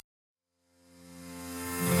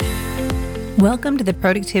Welcome to the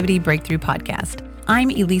Productivity Breakthrough Podcast.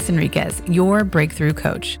 I'm Elise Enriquez, your breakthrough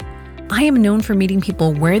coach. I am known for meeting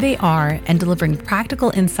people where they are and delivering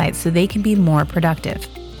practical insights so they can be more productive.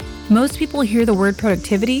 Most people hear the word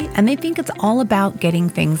productivity and they think it's all about getting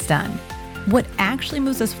things done. What actually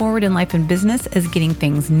moves us forward in life and business is getting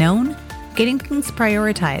things known, getting things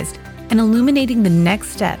prioritized, and illuminating the next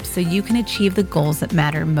steps so you can achieve the goals that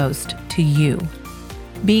matter most to you.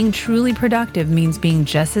 Being truly productive means being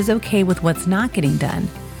just as okay with what's not getting done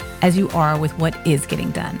as you are with what is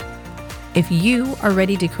getting done. If you are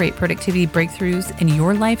ready to create productivity breakthroughs in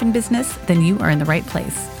your life and business, then you are in the right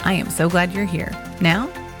place. I am so glad you're here. Now,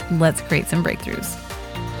 let's create some breakthroughs.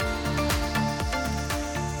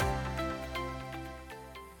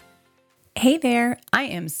 Hey there, I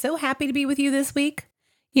am so happy to be with you this week.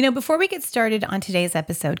 Before we get started on today's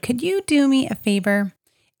episode, could you do me a favor?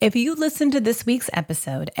 If you listen to this week's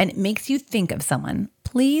episode and it makes you think of someone,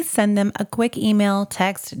 please send them a quick email,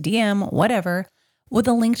 text, DM, whatever, with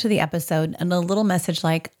a link to the episode and a little message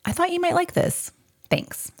like, I thought you might like this.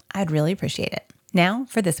 Thanks. I'd really appreciate it. Now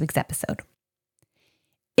for this week's episode.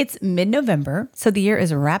 It's mid-November, so the year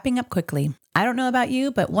is wrapping up quickly. I don't know about you,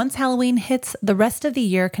 but once Halloween hits, the rest of the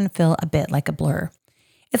year can feel a bit like a blur.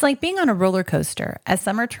 It's like being on a roller coaster. As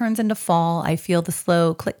summer turns into fall, I feel the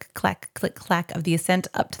slow click, clack of the ascent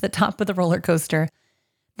up to the top of the roller coaster.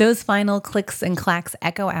 Those final clicks and clacks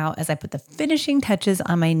echo out as I put the finishing touches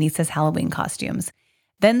on my niece's Halloween costumes.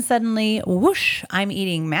 Then suddenly, whoosh, I'm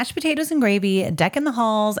eating mashed potatoes and gravy, decking the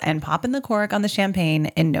halls, and popping the cork on the champagne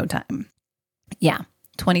in no time. Yeah,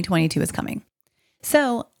 2022 is coming.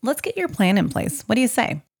 So let's get your plan in place. What do you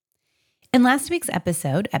say? In last week's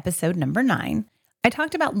episode number 9, I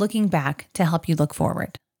talked about looking back to help you look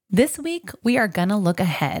forward. This week, we are going to look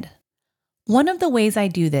ahead. One of the ways I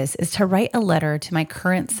do this is to write a letter to my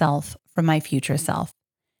current self from my future self.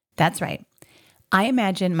 That's right. I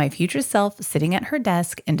imagine my future self sitting at her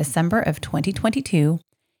desk in December of 2022,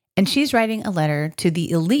 and she's writing a letter to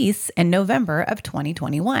the Elise in November of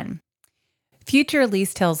 2021. Future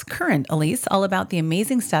Elise tells current Elise all about the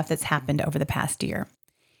amazing stuff that's happened over the past year.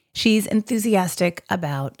 She's enthusiastic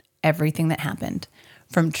about everything that happened,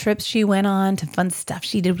 from trips she went on to fun stuff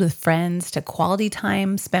she did with friends to quality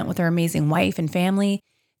time spent with her amazing wife and family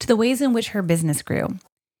to the ways in which her business grew.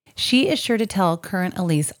 She is sure to tell current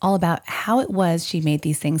Elise all about how it was she made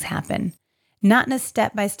these things happen, not in a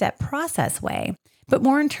step-by-step process way, but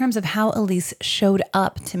more in terms of how Elise showed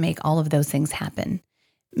up to make all of those things happen.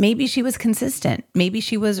 Maybe she was consistent. Maybe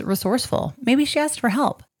she was resourceful. Maybe she asked for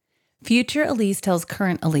help. Future Elise tells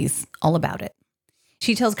current Elise all about it.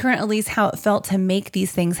 She tells current Elise how it felt to make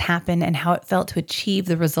these things happen and how it felt to achieve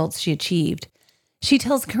the results she achieved. She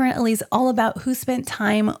tells current Elise all about who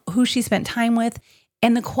she spent time with,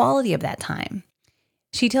 and the quality of that time.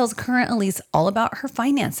 She tells current Elise all about her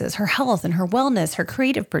finances, her health, and her wellness, her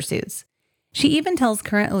creative pursuits. She even tells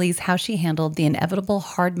current Elise how she handled the inevitable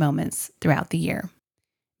hard moments throughout the year.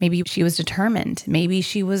 Maybe she was determined. Maybe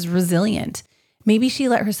she was resilient. Maybe she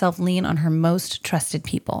let herself lean on her most trusted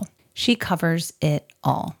people. She covers it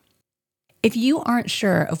all. If you aren't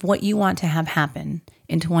sure of what you want to have happen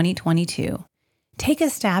in 2022, take a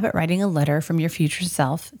stab at writing a letter from your future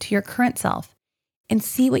self to your current self and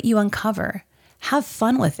see what you uncover. Have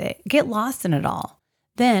fun with it. Get lost in it all.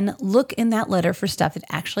 Then look in that letter for stuff that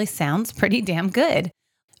actually sounds pretty damn good.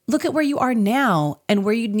 Look at where you are now and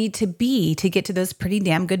where you need to be to get to those pretty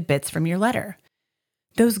damn good bits from your letter.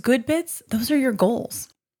 Those good bits, those are your goals.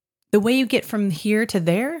 The way you get from here to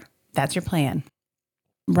there, that's your plan.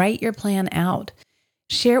 Write your plan out.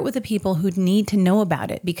 Share it with the people who need to know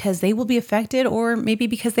about it because they will be affected or maybe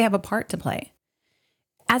because they have a part to play.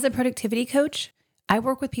 As a productivity coach, I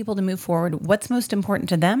work with people to move forward what's most important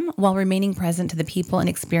to them while remaining present to the people and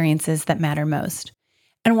experiences that matter most.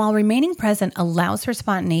 And while remaining present allows for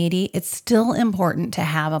spontaneity, it's still important to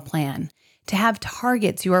have a plan, to have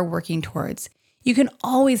targets you are working towards. You can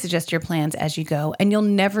always adjust your plans as you go, and you'll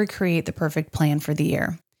never create the perfect plan for the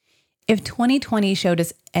year. If 2020 showed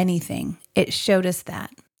us anything, it showed us that.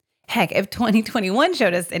 Heck, if 2021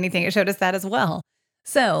 showed us anything, it showed us that as well.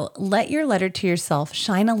 So let your letter to yourself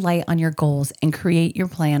shine a light on your goals and create your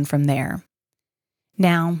plan from there.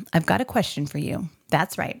 Now, I've got a question for you.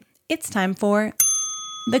 That's right. It's time for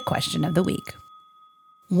the question of the week.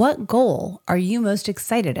 What goal are you most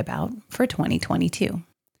excited about for 2022?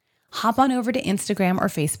 Hop on over to Instagram or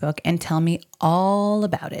Facebook and tell me all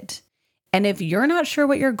about it. And if you're not sure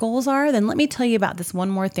what your goals are, then let me tell you about this one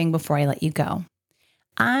more thing before I let you go.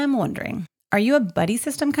 I'm wondering, are you a buddy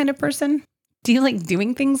system kind of person? Do you like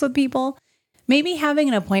doing things with people? Maybe having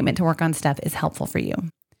an appointment to work on stuff is helpful for you.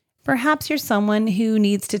 Perhaps you're someone who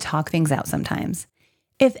needs to talk things out sometimes.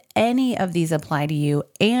 If any of these apply to you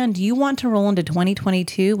and you want to roll into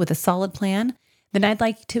 2022 with a solid plan, then I'd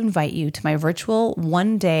like to invite you to my virtual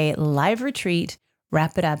one-day live retreat,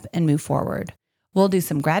 Wrap It Up and Move Forward. We'll do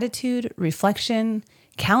some gratitude, reflection,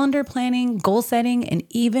 calendar planning, goal setting, and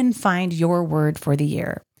even find your word for the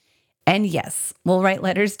year. And yes, we'll write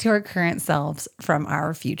letters to our current selves from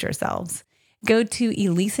our future selves. Go to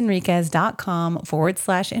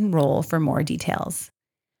elisenriquez.com/enroll for more details.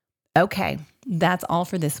 Okay, that's all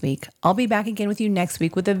for this week. I'll be back again with you next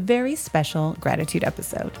week with a very special gratitude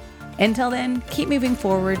episode. Until then, keep moving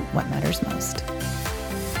forward what matters most.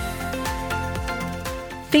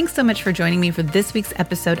 Thanks so much for joining me for this week's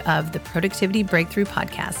episode of the Productivity Breakthrough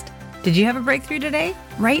Podcast. Did you have a breakthrough today?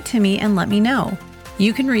 Write to me and let me know.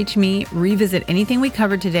 You can reach me, revisit anything we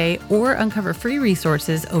covered today, or uncover free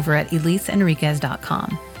resources over at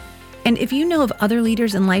elisenriquez.com. And if you know of other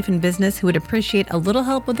leaders in life and business who would appreciate a little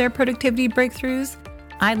help with their productivity breakthroughs,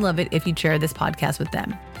 I'd love it if you'd share this podcast with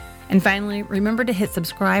them. And finally, remember to hit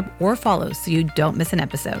subscribe or follow so you don't miss an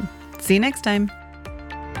episode. See you next time.